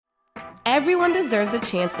Everyone deserves a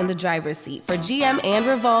chance in the driver's seat. For GM and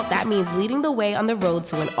Revolt, that means leading the way on the road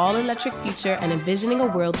to an all-electric future and envisioning a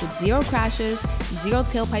world with zero crashes, zero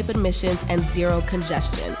tailpipe emissions, and zero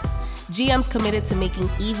congestion. GM's committed to making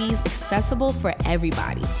EVs accessible for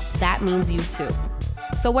everybody. That means you too.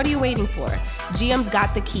 So what are you waiting for? GM's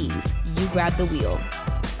got the keys. You grab the wheel.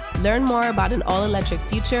 Learn more about an all-electric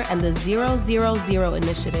future and the 000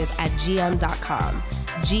 initiative at gm.com.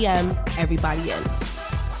 GM, everybody in.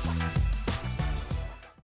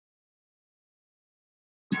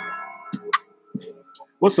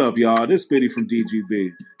 What's up, y'all? This is Biddy from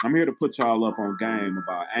DGB. I'm here to put y'all up on game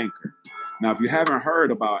about Anchor. Now, if you haven't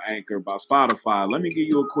heard about Anchor, about Spotify, let me give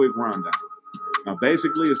you a quick rundown. Now,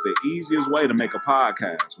 basically, it's the easiest way to make a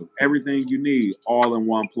podcast with everything you need all in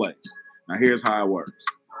one place. Now, here's how it works.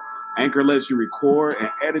 Anchor lets you record and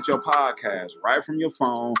edit your podcast right from your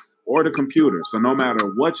phone or the computer. So no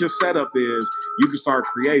matter what your setup is, you can start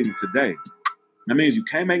creating today. That means you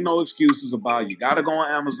can't make no excuses about you got to go on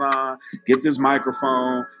Amazon, get this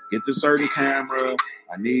microphone, get this certain camera,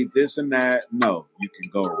 I need this and that. No, you can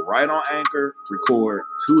go right on Anchor, record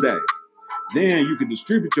today. Then you can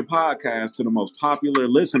distribute your podcast to the most popular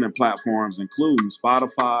listening platforms, including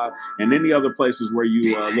Spotify and any other places where you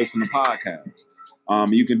listen to podcasts.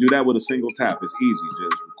 You can do that with a single tap. It's easy.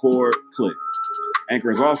 Just record, click. Anchor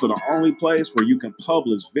is also the only place where you can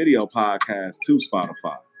publish video podcasts to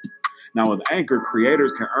Spotify. Now, with Anchor,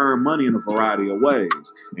 creators can earn money in a variety of ways,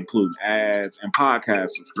 including ads and podcast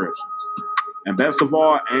subscriptions. And best of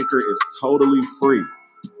all, Anchor is totally free.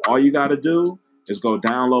 All you got to do is go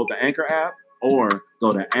download the Anchor app or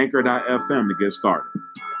go to anchor.fm to get started.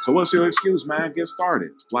 So what's your excuse, man? Get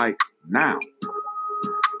started. Like, now.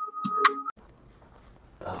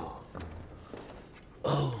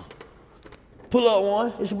 Pull up,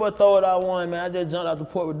 Juan. It's your boy Throw It Out, Juan, man. I just jumped out the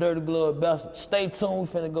port with Dirty Glove Bastard. Stay tuned. We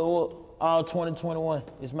finna go up all 2021.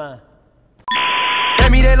 It's mine.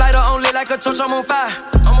 Gave me that lighter on lit like a torch. I'm on fire.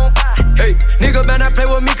 Hey, nigga better not play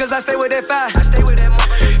with me cause I stay with that fire.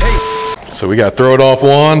 Hey. So we got Throw It Off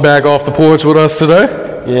Juan back off the porch with us today.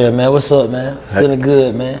 Yeah, man. What's up, man? Feeling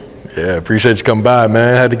good, man. Yeah, appreciate you coming by,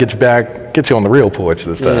 man. Had to get you back, get you on the real porch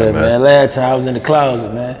this time, yeah, man. Last time I was in the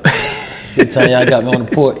closet, man. This time y'all got me on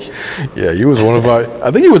the porch. Yeah, you was one of our,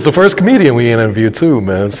 I think you was the first comedian we interviewed too,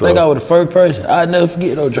 man. So. I think I was the first person. I'll never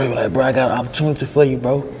forget though, Dre was like, bro, I got an opportunity for you,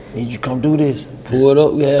 bro. Need you to come do this. Pull it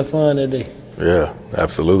up, we had fun that day. Yeah,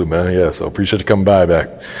 absolutely, man. Yeah, so appreciate you coming by back.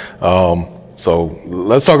 So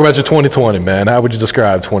let's talk about your 2020, man. How would you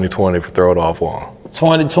describe 2020 for Throw It Off Juan?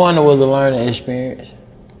 2020 was a learning experience.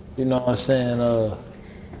 You know what I'm saying?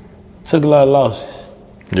 Took a lot of losses.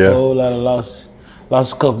 Yeah. A whole lot of losses.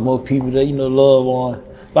 Lost a couple more people that, you know, love on.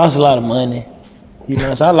 Lost a lot of money. You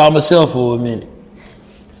know, so I lost myself for a minute.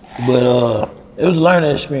 But it was a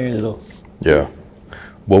learning experience, though. Yeah.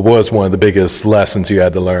 What was one of the biggest lessons you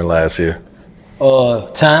had to learn last year?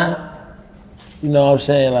 Time. You know what I'm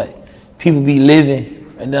saying? Like, people be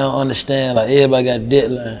living and they don't understand. Like, everybody got a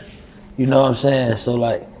deadline. You know what I'm saying? So,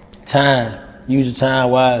 like, time. Use your time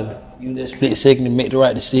wisely. Use that split second to make the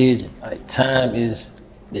right decision. Like, time is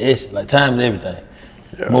the essence. Like, time is everything.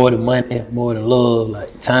 Yeah. More than money, more than love,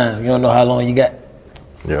 like time. You don't know how long you got.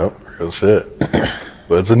 Yep, real shit.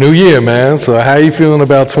 But it's a new year, man. So how you feeling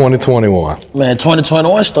about 2021? Man,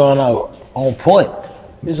 2021 starting out on point.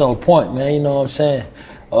 It's on point, man. You know what I'm saying?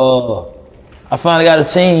 I finally got a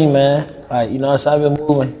team, man. Like, you know, so I've been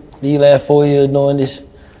moving these last 4 years doing this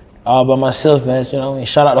all by myself, man. So, you know what I mean?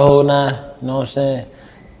 Shout out the whole nine. You know what I'm saying?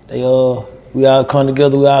 We all come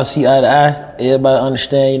together. We all see eye to eye. Everybody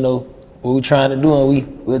understand, you know, what we trying to do,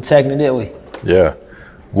 and we're attacking it that way. Yeah.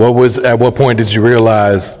 At what point did you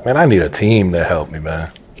realize, man, I need a team to help me,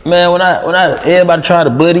 man? Man, when everybody try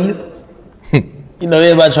to buddy you, you know,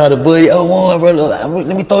 everybody try to buddy you. Oh, Juan, bro,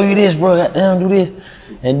 let me throw you this, bro. Goddamn, do this.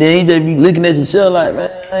 And then you just be looking at yourself like,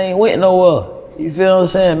 man, I ain't went nowhere. You feel what I'm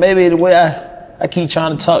saying? Maybe the way I keep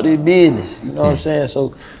trying to talk this business, you know what I'm saying?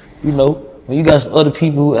 So, you know, when you got some other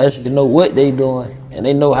people who actually know what they doing, and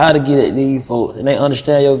they know how to get at these folks, and they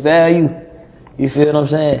understand your value, you feel what I'm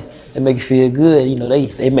saying? They make you feel good. You know,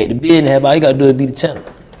 they make the business happen. All you gotta do is be the tenant.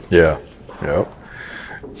 Yeah, yep.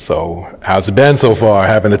 So, how's it been so far,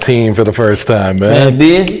 having a team for the first time, man? Man,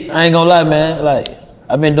 busy. I ain't gonna lie, man. Like,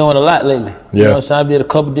 I've been doing a lot lately. You know what I'm saying? I did a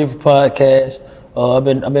couple different podcasts. I've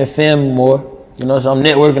been filming more. You know, so I'm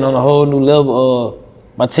networking on a whole new level.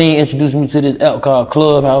 My team introduced me to this app called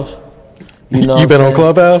Clubhouse. You know, you been on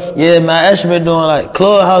Clubhouse? Yeah, man. I actually been doing like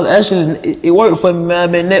Clubhouse. Actually, it worked for me, man.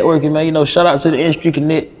 I've been networking, man. You know, shout out to the Industry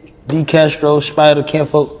Connect, D Castro, Spider,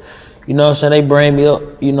 Kinfolk. you know what I'm saying, they bring me up,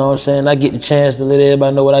 you know what I'm saying, I get the chance to let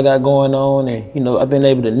everybody know what I got going on, and, you know, I've been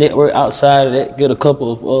able to network outside of that, get a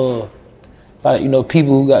couple of, like, you know,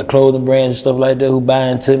 people who got clothing brands and stuff like that who buy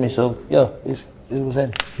into me, so, yeah, it was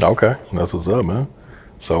happening. Okay, that's what's up, man.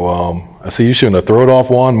 So, I see you shooting a Throw It Off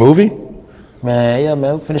Juan movie? Man, yeah,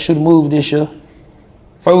 man, we're finna shoot a movie this year.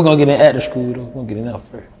 First, we're gonna get in acting school, though. We're gonna get in there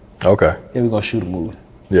first. Okay. Yeah, we're gonna shoot a movie.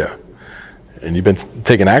 Yeah. And you've been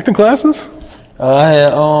taking acting classes? I had,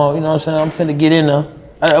 you know what I'm saying, I'm finna get in there.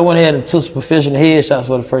 I went ahead and took some professional headshots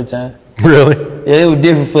for the first time. Really? Yeah, it was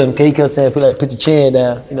different for him, because he kept saying, put your chin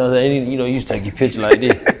down. You know what I'm saying? You know, you used to take your picture like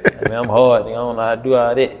this. I mean, I'm hard, I don't know how to do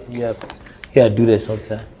all that. You gotta do that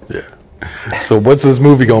sometime. Yeah. So what's this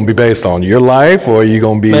movie gonna be based on? Your life, or are you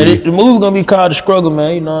gonna be... Man, the movie gonna be called The Struggle,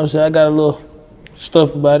 man. You know what I'm saying? I got a little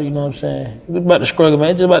stuff about it, you know what I'm saying? It's about the struggle,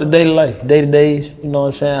 man. It's just about the daily life, day-to-days, you know what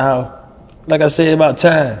I'm saying? How, like I said, about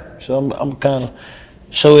time. So I'm kind of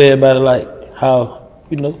show everybody, like, how,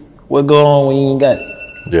 you know, what go on when you ain't got it.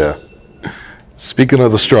 Yeah. Speaking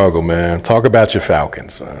of the struggle, man, talk about your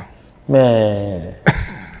Falcons, man. Man,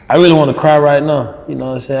 I really want to cry right now. You know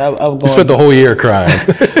what I'm saying? I was going. You spent the whole year crying.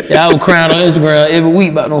 Yeah, I was crying on Instagram every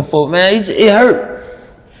week about them folks. Man, it hurt.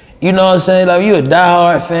 You know what I'm saying? Like, you a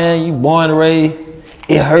diehard fan, you born and raised,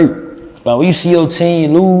 it hurt. Like, when you see your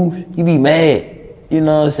team lose, you be mad. You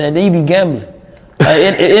know what I'm saying? Then you be gambling. Like,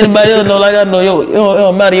 anybody else know, like I know, it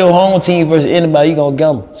don't matter your home team versus anybody, you gonna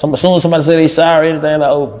gamble. As soon as somebody say they sorry or anything, like,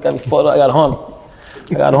 oh, got me fucked up, I got a hunter.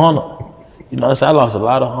 You know what I'm saying? I lost a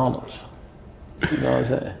lot of hunters. You know what I'm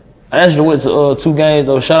saying? I actually went to 2 games,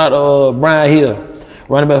 though. Shout out to Brian Hill,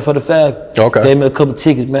 running back for the Falcons. Okay. Gave me a couple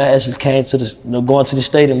tickets, man. I actually came to the, going to the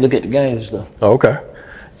stadium, look at the games and stuff. Okay.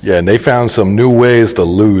 Yeah, and they found some new ways to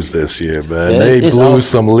lose this year, man. Yeah, they blew awesome.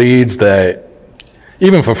 some leads that,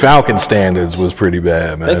 even for Falcon standards, was pretty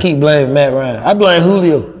bad, man. They keep blaming Matt Ryan. I blame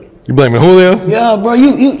Julio. You blaming Julio? Yeah, bro.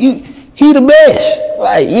 He the best.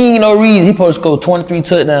 Like, ain't no reason he supposed to score 23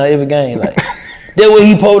 touchdowns every game. Like, that's what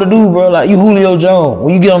he supposed to do, bro. Like, you Julio Jones.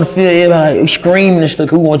 When you get on the field, everybody screaming and stuff.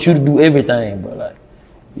 Who wants you to do everything, bro? Like,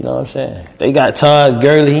 you know what I'm saying? They got Todd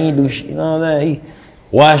Gurley. He ain't do shit. You know what I'm saying? He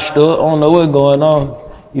washed up. I don't know what's going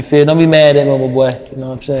on. You feel? Don't be mad at me, my boy. You know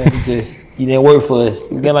what I'm saying? He didn't work for us.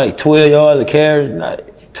 He got like 12 yards of carry,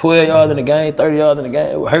 like 12 yards in the game, 30 yards in the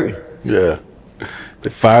game. It was hurting. Yeah. They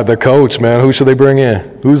fired their coach, man. Who should they bring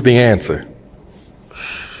in? Who's the answer?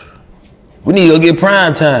 We need to go get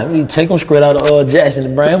prime time. We need to take him straight out of Jackson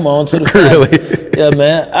and bring him on to the Really? Yeah,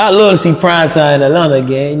 man. I love to see prime time in Atlanta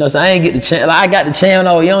again. You know, so I ain't get the chance. Like, I got the chance when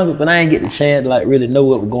I was younger, but I ain't get the chance to like really know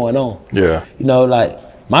what was going on. Yeah. You know, like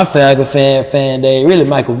my Falcon fan day, really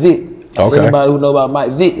Michael Vick. Okay. Everybody who know about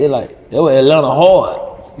Mike Vick, they like, they were Atlanta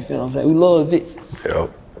hard. You feel what I'm saying? We love Vick. Yep.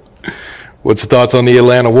 What's your thoughts on the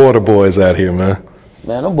Atlanta Water Boys out here, man?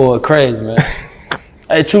 Man, them boys crazy, man.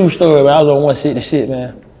 Hey, true story, man. I was on 166,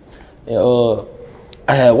 man. And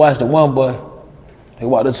I had watched the one boy. He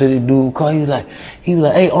walked up to this dude car. He was like,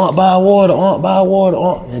 hey, Aunt, buy water,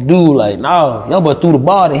 Aunt. And dude like, nah, young boy threw the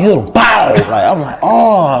ball and hit him. Pow! Like, I'm like,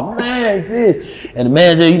 oh man, shit. And the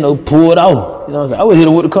man just, pulled out. You know what I'm saying? I would hit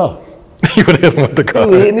him with the car. You would hit him with the car? He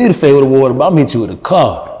would hit me in the face with the water, but I'm hit you with the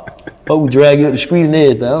car. But we drag you up the street and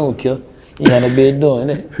everything. I don't care. You ain't no been doing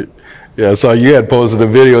that. Yeah, so you had posted a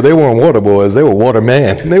video. They weren't water boys. They were water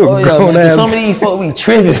man. They were grown ass. Some of these folks be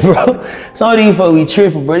tripping, bro. Some of these folks be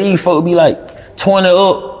tripping, bro. These folks be like 20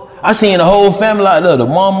 up. I seen the whole family out there, the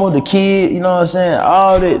mama, the kid, you know what I'm saying?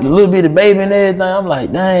 All that, the little bit of baby and everything. I'm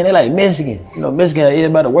like, dang, they like Mexican. You know, Mexican,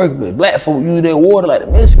 everybody work, but black folk use their water like the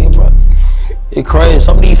Mexican, bro. It crazy.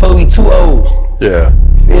 Some of these folks be too old. Yeah.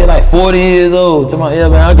 Feel like 40 years old. Tell my, yeah,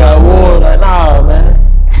 man, I got water. Like, nah, man.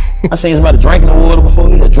 I seen somebody drinking the water before.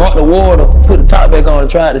 They drunk the water, put the top back on and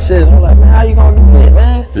tried to sit. I'm like, man, how you gonna do that,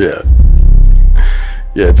 man? Yeah.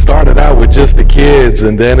 Yeah, it started out with just the kids,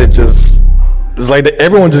 and then it's like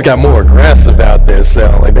everyone just got more aggressive out there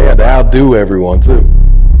selling. Like, they had to outdo everyone, too.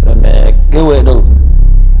 But man, get with it, though.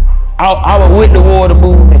 I was with the water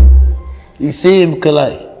movement. You feel me? Because,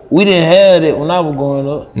 like, we didn't have that when I was growing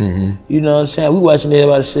up. Mm-hmm. You know what I'm saying? We watching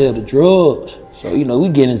everybody sell the drugs. So, we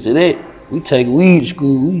get into that. We take weed to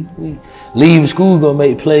school. We leave school, go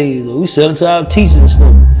make plays. Or we sell it to our teachers and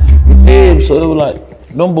stuff. You feel me? So it was like,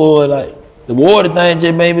 them boys, like, the water thing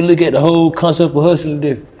just made me look at the whole concept of hustling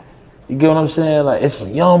different. You get what I'm saying? Like, if some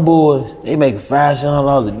young boys, they make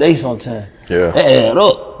 $500 a day sometimes. Yeah. That add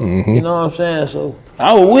up. Mm-hmm. You know what I'm saying? So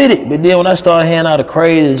I was with it. But then when I started handing out the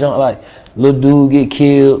crazy junk, like, little dude get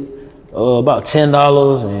killed, about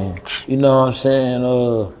 $10, and you know what I'm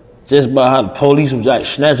saying? Just about how the police was like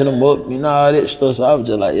snatching them up, all that stuff. So I was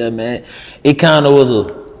just like, yeah, man. It kind of was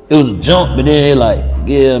it was a jump, but then they like,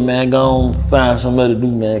 yeah, man, go on, find somebody to do,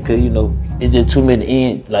 man, cause you know, it's just too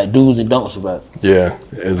many do's and don'ts about it. Yeah,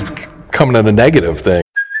 it's coming at a negative thing.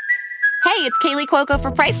 Hey, it's Kaylee Cuoco for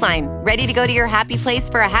Priceline. Ready to go to your happy place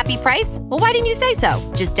for a happy price? Well, why didn't you say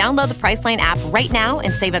so? Just download the Priceline app right now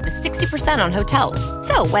and save up to 60% on hotels.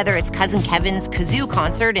 So whether it's Cousin Kevin's Kazoo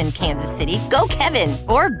Concert in Kansas City, go Kevin,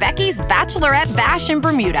 or Becky's Bachelorette Bash in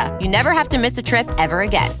Bermuda, you never have to miss a trip ever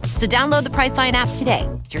again. So download the Priceline app today.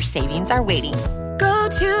 Your savings are waiting. Go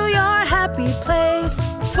to your happy place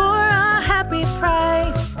for a happy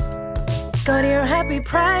price. Go to your happy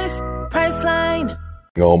price, Priceline.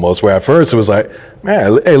 Almost where at first it was like,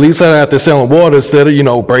 man, at least I have to selling water instead of, you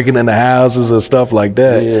know, breaking into houses and stuff like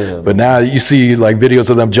that. Yeah. But now you see like videos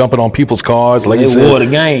of them jumping on people's cars. Like they you said. Water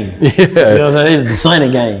game. Yeah. You know what I'm saying? It's the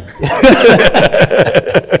Sunny game.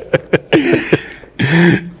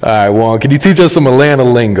 All right, Juan, can you teach us some Atlanta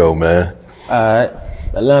lingo, man? All right.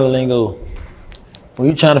 Atlanta lingo. When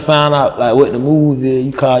you trying to find out like what the move is,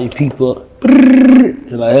 you call your people up.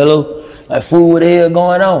 You're like, hello? Like, fool, what the hell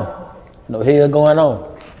going on? No hell going on.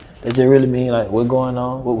 That just really mean like what going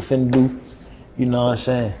on, what we finna do. You know what I'm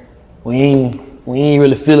saying? We ain't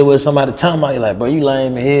really feeling what somebody talking about. You like, bro, you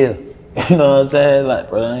lame in here. You know what I'm saying? Like,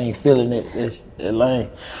 bro, I ain't feeling it. That lame.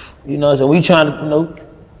 You know what I'm saying? We trying to, you know,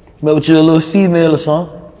 met with you a little female or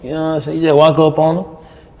something. You know what I'm saying? You just walk up on her.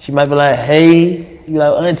 She might be like, hey. You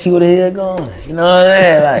like, auntie, what the hell going? You know what I'm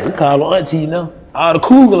saying? Like, we call her auntie, you know? All the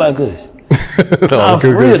cougar like us. Nah,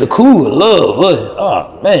 for real, the cougar love us.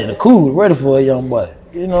 Oh man, the cougar ready for a young boy.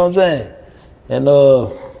 You know what I'm saying? And I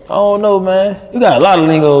don't know, man. You got a lot of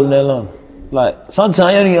lingos in Atlanta. Like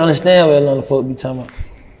sometimes you don't even understand what Atlanta folk be talking about.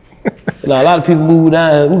 Like a lot of people move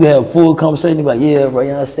down here, we can have a full conversation like, yeah, bro,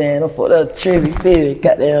 you understand? I'm for that trippy, baby,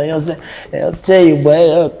 goddamn, you know what I'm saying? And I'll tell you, boy,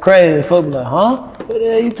 that's crazy. Folk be like, huh? What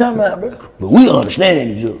the hell you talking about, bro? But we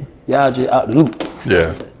understand each other. Y'all just out the loop.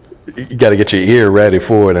 Yeah. You got to get your ear ready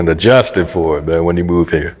for it and adjusted for it, man, when you move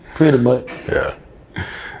here. Pretty much. Yeah.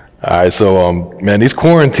 All right, so, man, these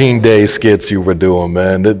quarantine day skits you were doing,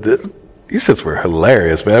 man, these skits were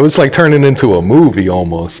hilarious, man. It was like turning into a movie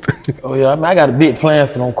almost. Oh, yeah, I mean, I got a big plan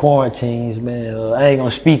for them quarantines, man. I ain't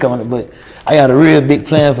going to speak on it, but I got a real big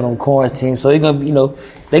plan for them quarantines. So they're going to, you know,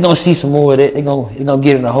 they're going to see some more of that. They're going to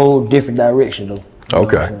get in a whole different direction, though.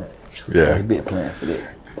 Okay. Yeah. Got a big plan for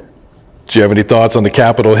that. Do you have any thoughts on the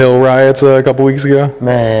Capitol Hill riots a couple weeks ago?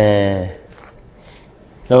 Man,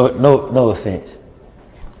 no offense.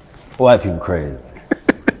 White people crazy.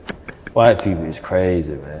 White people is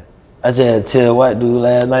crazy, man. I just had to tell a white dude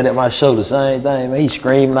last night at my show the same thing, man. He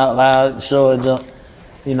screaming out loud at the show and jump.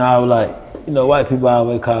 You know, I was like, you know, white people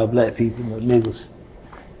always call black people, you know, niggas.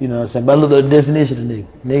 You know what I'm saying? But I look at the definition of nigga.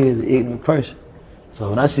 Nigga is an ignorant person. So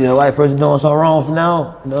when I see a white person doing something wrong from now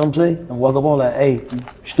on, you know what I'm saying? I walk up on like, hey, you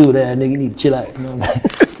stupid ass nigga, you need to chill out. You know what I'm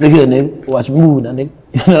saying? Look here, nigga. Watch me move now, nigga.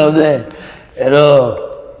 You know what I'm saying? And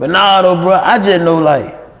but nah though, bro, I just know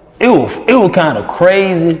like it was kind of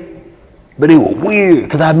crazy, but it was weird.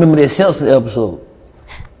 Cause I remember that Simpsons episode.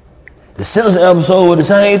 The Simpsons episode was the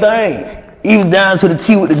same thing. Even down to the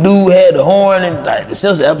T with the dude had the horn and like the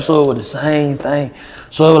Simpsons episode was the same thing.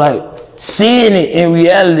 So like seeing it in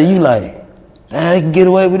reality, you like, damn, they can get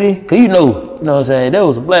away with it? Cause you know what I'm saying? There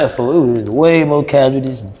was a black folk, it was way more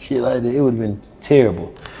casualties and shit like that. It would have been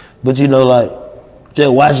terrible. But you know, like,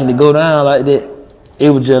 just watching it go down like that, it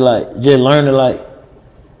was just learning like,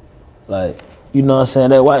 you know what I'm saying,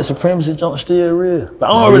 that white supremacy junk still real. But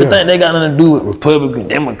I don't really think they got nothing to do with Republican,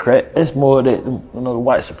 Democrat. It's more that, you know, the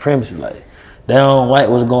white supremacy, like, they don't like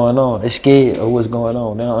what's going on. They scared of what's going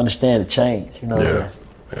on. They don't understand the change, you know what I'm saying?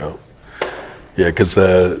 Yeah. Yeah, because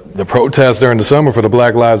the protests during the summer for the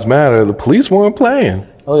Black Lives Matter, the police weren't playing.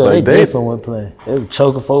 Oh yeah, like, they definitely weren't playing. They were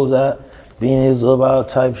choking folks out, beating his up, all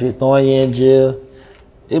type shit, throwing you in jail.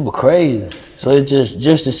 It was crazy. So it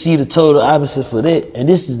just to see the total opposite for that, and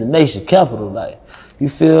this is the nation capital, like, you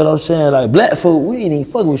feel what I'm saying? Like, black folk, we ain't even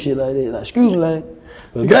fucking with shit like that. Like, excuse me, like,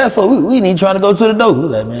 but black folk, we ain't even trying to go to the door. We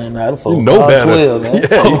like, man, nah, the folk you know call better. 12, man.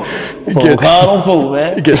 Yeah, call them folk,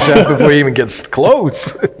 man. You get shot before he even gets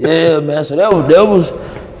close. Yeah, man. So that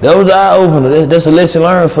was eye opener. That's a lesson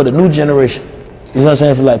learned for the new generation. You know what I'm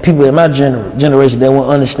saying? For like people in my generation that won't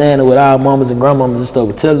understand what our mamas and grandmamas and stuff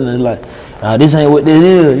were telling us, like, nah, this ain't what this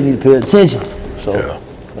is. You need to pay attention. So yeah,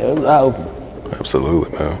 it was eye opener.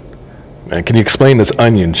 Absolutely, man. Man, can you explain this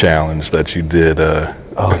onion challenge that you did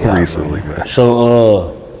recently, man?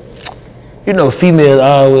 So, you know, females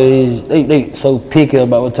always, they so picky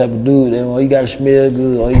about what type of dude they want. You gotta smell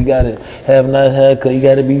good, or you gotta have a nice haircut, you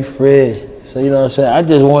gotta be fresh. So, you know what I'm saying? I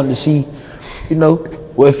just wanted to see, you know,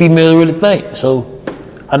 what females really think. So,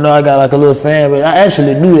 I know I got like a little fan, but I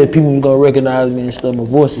actually knew that people were gonna recognize me and stuff, my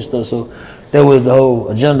voice and stuff. So that was the whole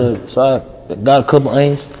agenda. So I got a couple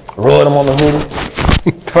onions, rolled them on the hoodie.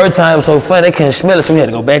 First time it was so funny, they couldn't smell it, so we had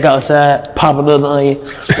to go back outside, pop another onion,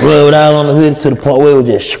 rub it out on the hoodie to the point where it was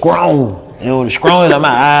just strong. And it was strong, like my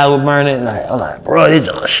eyes were burning. Like, I'm like, bro, this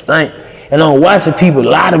just stink. And I'm watching people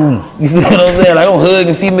lie to me. You feel what I'm saying? Like, I'm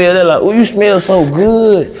hugging females. They're like, oh, you smell so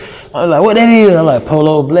good. I was like, what that is? I'm like,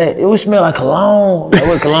 Polo Black. It would smell like cologne. Like,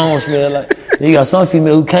 what cologne smell like? Then you got some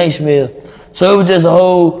female who can't smell. So it was just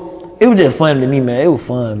it was just fun to me, man. It was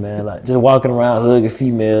fun, man. Like, just walking around hugging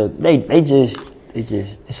females.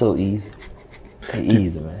 It's so easy. They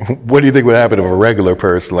easy, man. What do you think would happen if a regular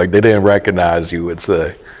person, like, they didn't recognize you, would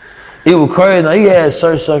say? It was crazy. Now, you had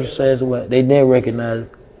certain circumstances where they didn't recognize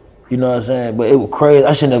it. You know what I'm saying? But it was crazy.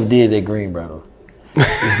 I should never did that green, bro.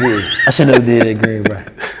 I should never did that green, bro.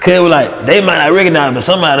 Cause it was like, they might not recognize me, but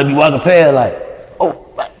somebody be walking past like, oh,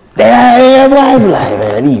 everybody be like,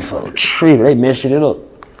 man, these folks tripping. They messing it up.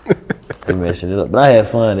 But I had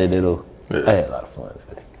fun that day, though. Yeah. I had a lot of fun that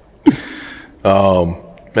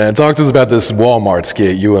day. Man, talk to us about this Walmart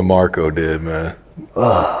skit you and Marco did, man.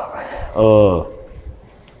 Oh, man.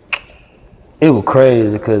 It was crazy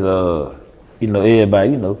because, you know,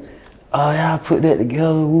 everybody, you know, oh, yeah, I put that together.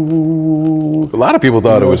 Ooh. A lot of people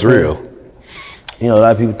thought it was real. You know, a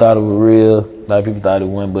lot of people thought it was real. A lot of people thought it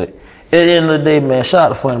wasn't. But at the end of the day, man,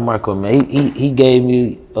 shout out to Funny Marco, man. He gave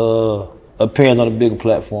me appearance on a bigger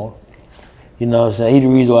platform. You know what I'm saying? He the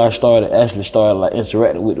reason why I actually started like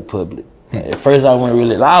interacting with the public. At first, I wasn't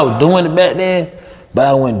really, like, I was doing it back then, but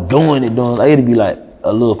I wasn't doing it. Like, it'd be like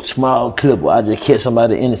a little small clip where I just catch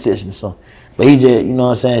somebody at the intersection or something. But he just, you know what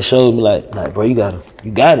I'm saying, showed me like, bro, you got it.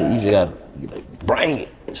 You just gotta bring it.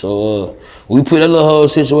 So we put that little whole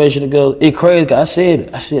situation together. It crazy, cause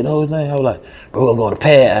I said the whole thing. I was like, bro, we're gonna go to the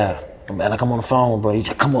pad aisle. Like, I'm on the phone, bro. He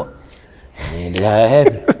just come up. And that's how it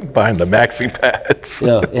happened. Behind the maxi pads.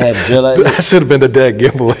 Yeah, it happened just like that. That should have been the dead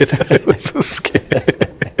giveaway. It was so scary.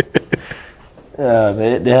 Yeah,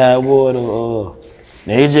 man, that's how it was though.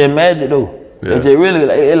 It's just magic though. Yeah. It just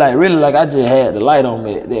really like I just had the light on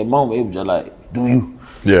me at that moment. It was just like, do you?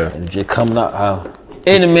 Yeah. And just coming out how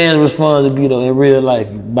any man's responsibility though in real life.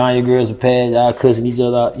 You buying your girls a pad, y'all cussing each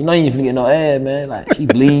other out. You know you ain't finna get no ass, man. Like she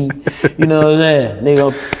bleed. You know what I'm saying? They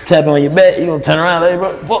gonna tap on your back, you gonna turn around, like,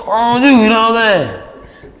 bro, what's wrong with you? You know what I'm saying?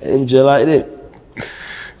 It was just like that.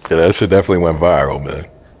 Yeah, that shit definitely went viral, man.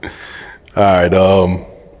 All right,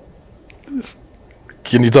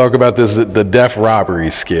 can you talk about the Def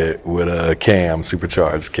Robbery skit with Cam,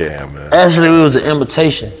 Supercharged Cam, man? Actually, it was an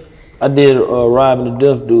invitation. I did Robbing the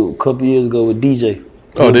Deaf Dude a couple years ago with DJ.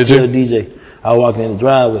 Oh, did you? DJ. I was walking in the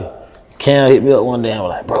driveway. Cam hit me up one day. I was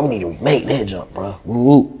like, bro, we need to remake that jump, bro.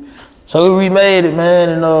 Woo-woo. So we remade it, man,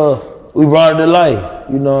 and we brought it to life.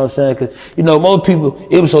 You know what I'm saying? Cause you know, most people,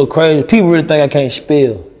 it was so crazy. People really think I can't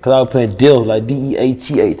spell. Cause I was putting Deaf, like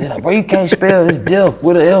D-E-A-T-H. They're like, bro, you can't spell, it's Deaf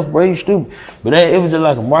with an F, bro, you stupid. But it was just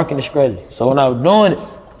like a marketing strategy. So when I was doing it,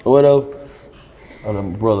 or whatever, oh, that's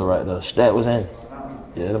my brother right there. Stat was in it.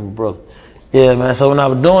 Yeah, that's my brother. Yeah, man, so when I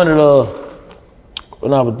was doing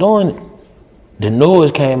it, the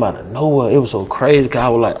noise came out of nowhere. It was so crazy, cause I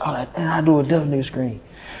was like, man, I do a Deaf nigga screen.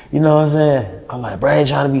 You know what I'm saying? I'm like, bro, I ain't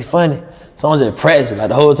trying to be funny. So I'm just practicing, like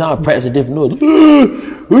the whole time I practiced a different noise.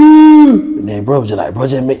 And then bro was just like, bro,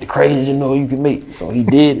 just make the craziest noise you can make. So he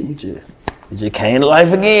did it. It just came to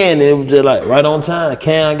life again. And it was just like right on time.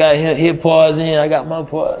 Cam got his parts in, I got my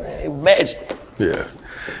part. It was magic. Yeah.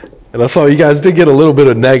 And I saw you guys did get a little bit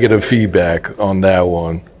of negative feedback on that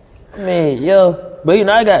one. Man, yeah. But you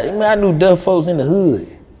know, I knew deaf folks in the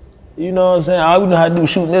hood. You know what I'm saying? I would know how to do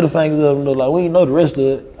shoot middle fingers at them though. Like, we didn't know the rest of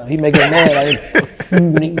it. He make it mad. Like, you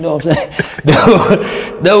know what I'm saying? That's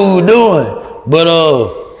what we were doing. But,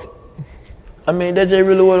 I mean, that's just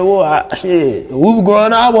really what it was. Shit, when we were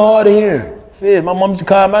growing up, I was hard to hear. Shit, my mom used to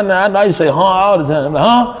call my name. I know I used to say, all the time. I'm like,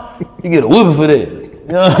 huh? You get a whooping for that. You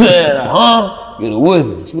know what I'm saying? Like, huh? You get a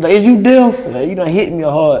whooping. She was like, is you deaf? Like, you done hit me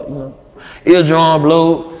hard, you know. Eardrum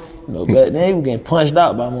blow. You know, back then, we were getting punched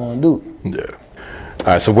out by my dude. Yeah. All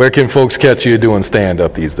right, so where can folks catch you doing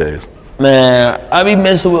stand-up these days? Man, I be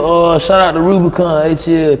messing with, shout out to Rubicon,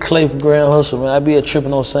 ATL, Clay for Grand Hustle, man. I be at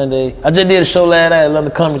Tripping on Sunday. I just did a show last night at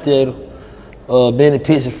London Comedy Theater. Benny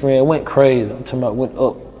Pitts and friend, went crazy. I'm talking about went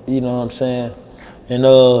up, you know what I'm saying? And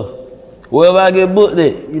wherever I get booked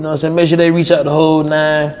at, you know what I'm saying? Make sure they reach out the whole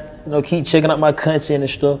 9, you know, keep checking out my content and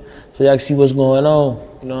stuff so y'all can see what's going on,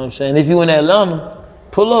 you know what I'm saying? If you in Atlanta,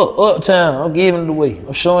 pull up, uptown. I'm giving it away.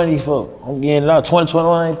 I'm showing these folks. I'm getting it out.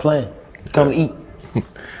 2021, I ain't playing. Come to eat.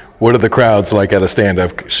 What are the crowds like at a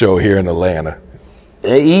stand-up show here in Atlanta?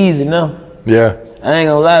 They easy now. Yeah. I ain't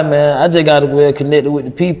gonna lie, man. I just gotta well connected with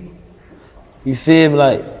the people. You feel me?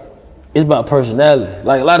 Like, it's about personality.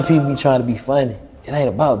 Like, a lot of people be trying to be funny. It ain't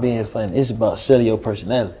about being funny. It's about selling your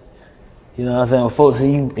personality. You know what I'm saying? When folks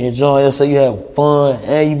see you enjoying yourself, you having fun,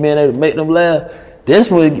 and you being able to make them laugh, that's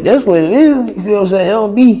what it is. You feel what I'm saying? It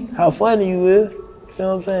don't be how funny you is. You feel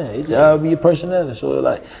what I'm saying? It just all be your personality. So,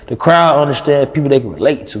 like, the crowd understand people they can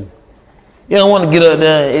relate to. You don't want to get up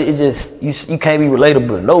there and it just, you can't be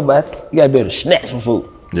relatable to nobody. You got to be able to snatch some food.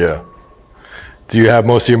 Yeah. Do you have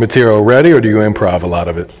most of your material ready, or do you improv a lot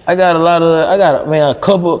of it? I got a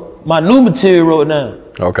couple, my new material wrote down.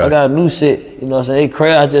 Okay. I got a new set, you know what I'm saying? Hey,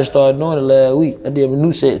 crazy, I just started doing it last week. I did a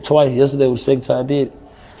new set twice. Yesterday was the second time I did it.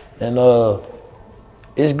 And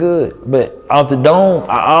it's good. But off the dome,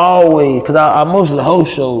 I always, because I mostly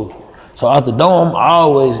host shows. So off the dome, I'm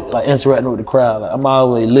always like interacting with the crowd. Like, I'm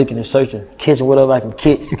always looking and searching, catching whatever I can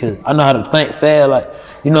catch, because I know how to think fast. Like,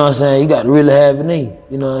 you know what I'm saying? You got to really have it in.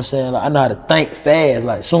 You know what I'm saying? Like, I know how to think fast.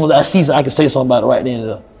 Like, as soon as I see something, I can say something about it right then and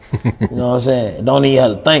there. You know what I'm saying? Don't even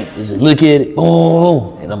have to think. Just look at it, boom,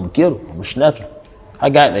 boom, and I'm gonna kill him. I'm gonna snatch him. I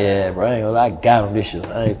got that, bro. I ain't gonna lie, I got him this shit.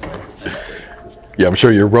 I ain't playing. Yeah, I'm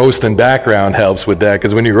sure your roasting background helps with that,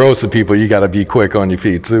 because when you roast people, you got to be quick on your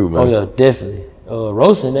feet too, man. Oh yeah, definitely.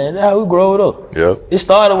 Roasting, man, that's how we growed up. Yep. It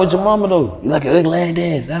started with your mama though. You like an ugly ass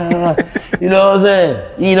dad. Nah, nah, nah. You know what I'm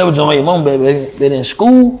saying? You ain't never joined your mama, baby. But in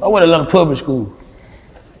school, I went to Atlanta public school.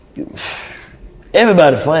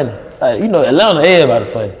 Everybody funny. Like, you know, Atlanta, everybody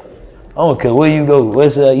funny. I don't care where you go,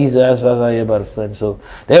 west side, east side, south side, everybody funny. So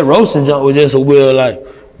that roasting jump was just a weird, like,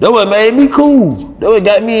 that what made me cool. That what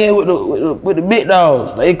got me in with the big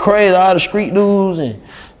dogs. They crazy, all the street dudes and,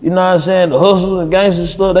 you know what I'm saying, the hustlers and gangsters and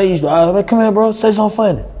stuff. They used to, like, come here, bro, say something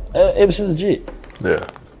funny. Ever since legit. Yeah.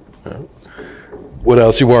 What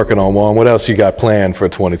else you working on, Juan? What else you got planned for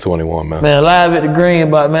 2021, man? Man, live at the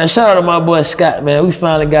Green Box, man. Shout out to my boy Scott, man. We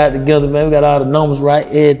finally got it together, man. We got all the numbers right,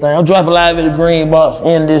 everything. I'm dropping live at the Green Box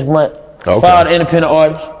in this month. Okay. For all the independent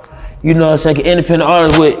artists. You know what I'm saying? Independent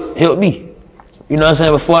artists would help me. You know what I'm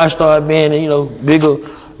saying? Before I started being, you know, bigger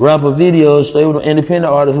rapper videos, they were the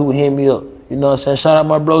independent artists who would hit me up. You know what I'm saying? Shout out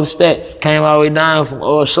my bro Stats. Came all the way down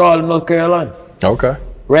from Charlotte, North Carolina. Okay.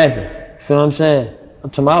 Rapping. Feel what I'm saying? I'm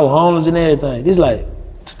talking about I was homeless and everything. This like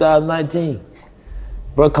 2019.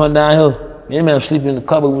 Bro come down here. Me and man sleeping in the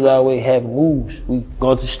cupboard. We was always having moves. We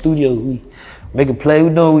go to the studio. We make a play. We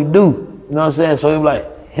do what we do. You know what I'm saying? So it was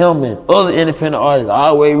like him and other independent artists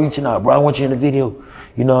always reaching out. Bro, I want you in the video.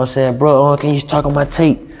 You know what I'm saying? Bro, can you talk on my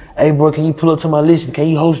tape? Hey, bro, can you pull up to my list? Can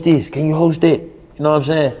you host this? Can you host that? You know what I'm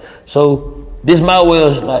saying? So this my way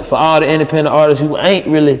of, like, for all the independent artists who ain't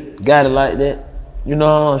really got it like that. You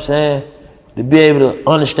know what I'm saying? To be able to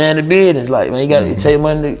understand the business. Like, man, you got to take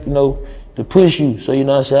money to, you know, to push you. So, you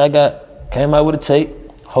know what I'm saying? Came out with a tape,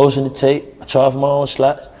 hosting the tape. I charge for my own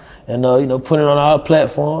slots. And, you know, putting it on our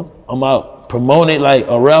platform. I'm out promoting it like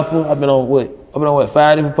a rapper. I've been on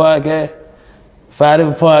 5 different podcasts. 5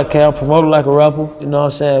 different podcasts. I'm promoting like a rapper. You know what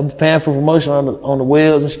I'm saying? I'm paying for promotion on the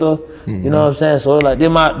wheels and stuff. Mm-hmm. You know what I'm saying? So, like,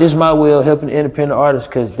 this my way of helping independent artists,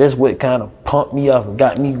 because that's what kind of pumped me up and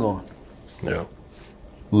got me going. Yeah.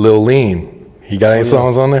 Lil Lean. He got any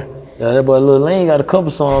songs on there? Yeah, that boy Lil Lean got a couple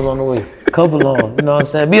songs on the way. Couple on, you know what I'm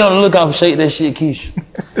saying? Be on the lookout for Shake That Shit Keisha.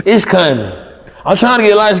 It's coming. I'm trying to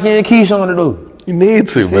get light-skinned Keisha on the door. You need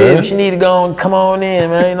to, man. She need to go and come on in,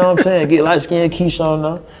 man. You know what I'm saying? Get light-skinned Keisha on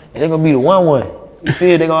there. And they're going to be the one. You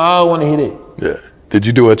feel? They're going to all want to hit it. Yeah. Did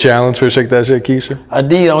you do a challenge for Shake That Shit Keisha? I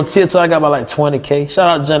did. On TikTok, I got about like 20K. Shout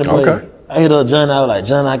out to Johnny Boy. Okay. I hit up Johnny. I was like,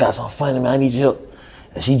 Johnny, I got something funny, man. I need your help.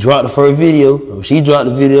 And she dropped the first video. When she dropped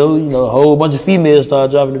the video, you know, a whole bunch of females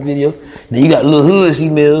started dropping the video. Then you got little hood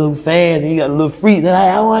females who fans, and you got a little freak. They're like,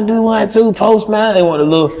 I want to do one too, post, man. They want a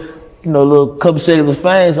little, you know, little couple seconds of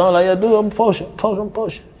fame. So I'm like, yeah, dude, I'm post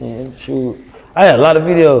it. And shoot, I had a lot of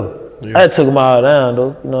videos. Yeah. I took them all down,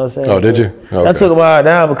 though. You know what I'm saying? Oh, did you? Okay. I took them all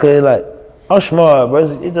down because, like, I'm smart, bro.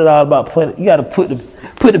 It's just all about you got to put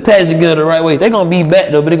the package together the right way. They're going to be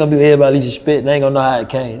back, though, but they're going to be everybody's respect. They ain't going to know how it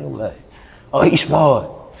came. They were like, oh, he's smart.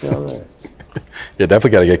 You know what I mean? Yeah, definitely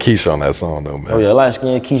got to get Keisha on that song, though, man. Oh, yeah,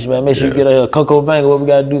 light-skinned Keisha, man. Make sure you get a Coco Vanga, what we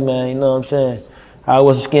got to do, man. You know what I'm saying? I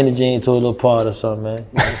wear some skinny jeans to a little part or something, man. You know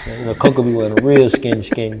what I'm saying? You know, Coco be wearing real skinny.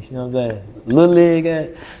 You know what I'm saying? Little leg guy.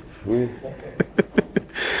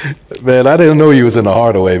 Man, I didn't know you was in the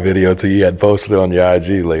Hardaway video till you had posted it on your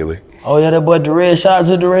IG lately. Oh, yeah, that boy Derez. Shout out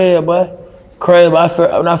to Derez, boy. Crazy, but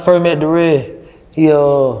when I first met Derez, he,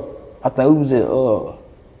 I think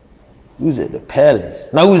we was at the Palace.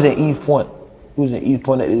 No, we was in East Point. We was in East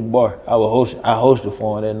Point at this bar. I hosted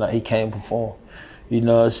for him that night. He came and perform. You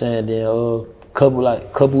know what I'm saying? Then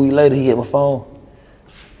couple weeks later, he hit my phone.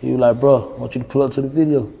 He was like, bro, I want you to pull up to the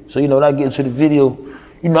video. So, you know, when I get to the video,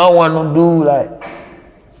 you know, I want them dude, like,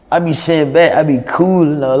 I be sitting back, I be cool.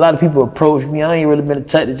 You know, a lot of people approach me. I ain't really been the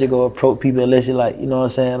type to just go approach people unless you like, you know what I'm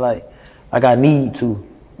saying, like I need to.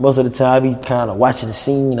 Most of the time, I be kind of watching the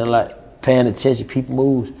scene and like paying attention to people's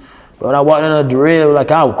moves. But when I walked in Darrell, like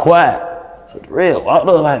I was quiet. So Darrell walked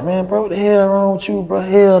up like, man, bro, what the hell wrong with you, bro?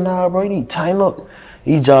 Hell nah, bro, you need to tighten up.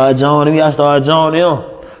 He started joining me, I started joining him.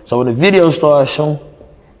 So when the video started showing,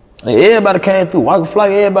 like, everybody came through, walking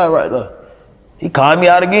flag, everybody right there. He called me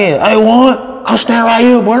out again. Hey, Juan, come stand right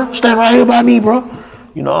here, bro. Stand right here by me, bro.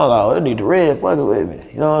 You know, I'm like, oh, I need the red fucking with me.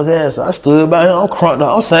 You know what I'm saying? So I stood by him, I'm crunked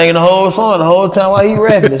up. I'm singing the whole song the whole time while he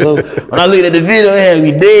rapping. So when I looked at the video, it had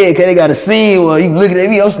me dead, cause they got a scene where you looking at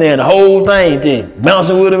me, I'm standing the whole thing, just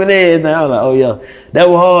bouncing with him and everything. I was like, oh yeah. That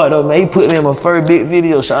was hard though, man. He put me in my first big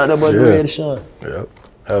video, shout out that boy Red Sean. Yep.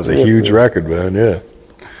 That was a huge record, man, yeah.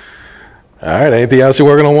 All right, anything else you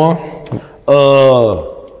working on, Juan?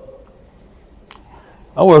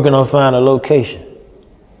 I'm working on finding a location.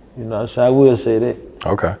 You know, so I will say that.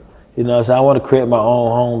 Okay. You know, so I want to create my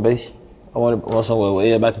own home base. I want somewhere where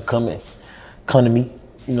everybody can come to me.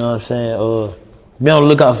 You know what I'm saying? Be on the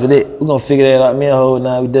lookout for that. We're gonna figure that out. Me and Ho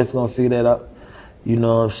now, we definitely gonna figure that out. You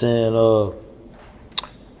know what I'm saying? So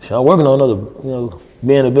I'm working on another, you know,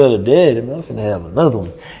 being a better dad. Man, I'm finna have another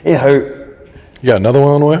one. It hurt. You got another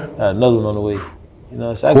one on the way? Got another one on the way. You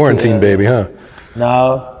know, so quarantine baby, huh?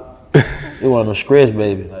 No. It wasn't no stress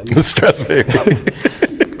baby. Like, the stress baby.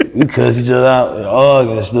 We cuss each other out and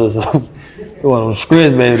argue and stuff. So it wasn't no stress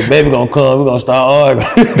baby. The baby gonna come, we gonna start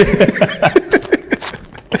arguing.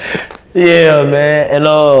 Yeah, man. And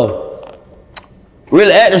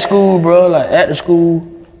really at the school, bro. Like at the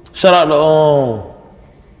school. Shout out to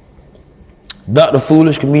Dr.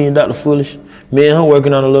 Foolish, comedian Dr. Foolish. Me and him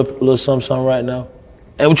working on a little something right now.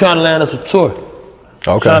 And we're trying to land us a tour.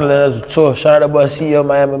 Okay. Trying to land us a tour. Shout out to that boy CEO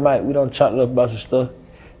Miami Mike. We done chopped up about some stuff.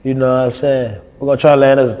 You know what I'm saying? We're gonna try to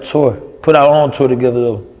land us a tour. Put our own tour together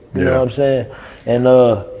though. You know what I'm saying? And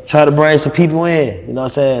try to bring some people in. You know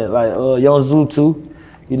what I'm saying? Like Young Zoo too.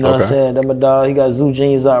 You know what I'm saying? That my dog, he got Zoo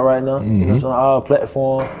Jeans out right now. Mm-hmm. It's on all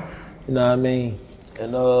platforms. You know what I mean?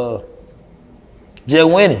 And just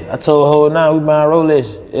winning. I told Ho now we buying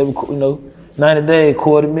Rolex every 90 days,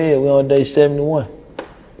 $250,000. We on day 71.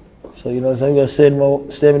 So you know what I'm saying? We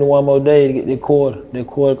got 71 more days to get that quarter. That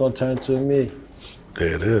quarter gonna turn to $1 million.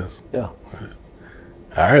 There it is. Yeah. All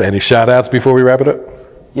right. Any shout outs before we wrap it up?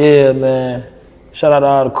 Yeah, man. Shout out to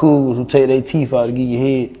all the cougars who take their teeth out to give you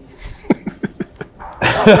head.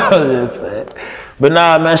 But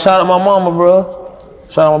nah, man, shout out my mama, bro.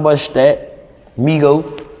 Shout out my boy Stat,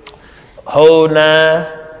 Migo, Whole 9.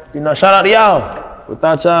 You know, shout out to y'all.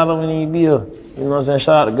 Without y'all, I wouldn't even be here. You know what I'm saying?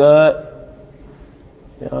 Shout out to God.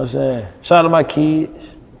 You know what I'm saying? Shout out to my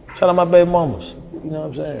kids. Shout out to my baby mamas. You know what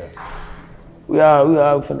I'm saying? We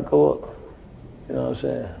finna go up. You know what I'm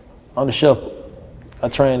saying? On the shepherd. I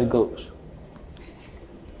train the goats.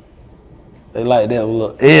 They like that one,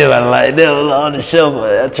 look. Everybody like that one, look, on the shelf.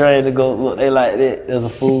 I train to go, look, they like that. That's a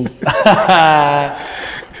fool.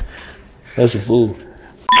 That's a fool. Let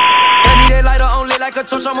me that lighter on lit like a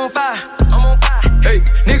torch, I'm on fire. Hey,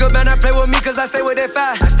 nigga better play with me cause I stay with that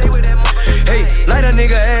fire. Hey, light a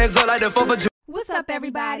nigga ass up like the 4th of July. What's up,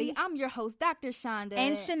 everybody? I'm your host, Dr. Shonda.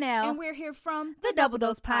 And Chanel. And we're here from the Double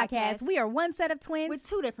Dose Podcast. We are one set of twins with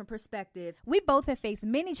two different perspectives. We both have faced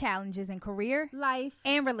many challenges in career, life,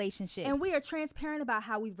 and relationships. And we are transparent about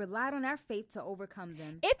how we've relied on our faith to overcome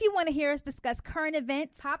them. If you want to hear us discuss current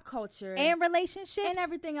events, pop culture, and relationships, and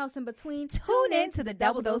everything else in between, tune in to the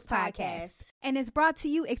Double Dose Podcast. And it's brought to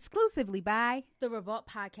you exclusively by the Revolt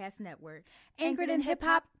Podcast Network. Anchored in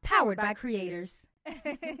hip-hop, powered by creators.